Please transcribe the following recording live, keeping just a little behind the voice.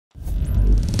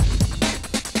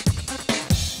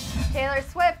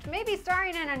Taylor Swift may be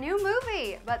starring in a new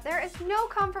movie, but there is no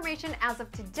confirmation as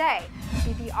of today.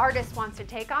 The artist wants to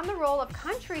take on the role of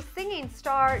country singing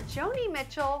star Joni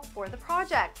Mitchell for the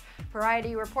project.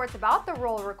 Variety reports about the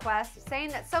role request, saying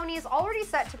that Sony is already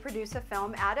set to produce a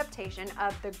film adaptation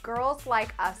of the Girls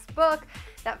Like Us book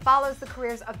that follows the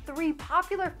careers of 3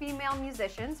 popular female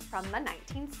musicians from the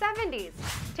 1970s.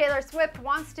 Taylor Swift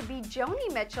wants to be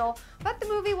Joni Mitchell, but the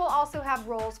movie will also have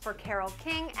roles for Carole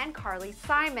King and Carly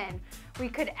Simon. We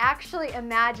could actually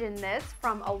imagine this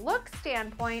from a look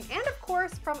standpoint and of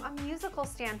course from a musical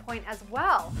standpoint as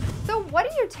well. So what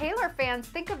do you Taylor fans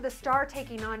think of the star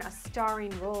taking on a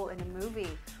starring role in a movie?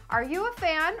 Are you a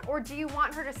fan, or do you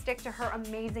want her to stick to her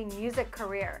amazing music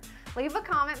career? Leave a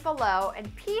comment below,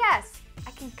 and P.S.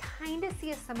 I can kind of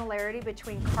see a similarity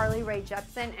between Carly Rae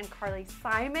Jepsen and Carly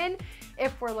Simon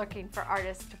if we're looking for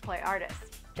artists to play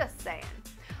artists. Just saying.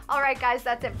 Alright guys,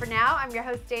 that's it for now. I'm your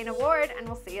host Dana Ward, and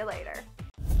we'll see you later.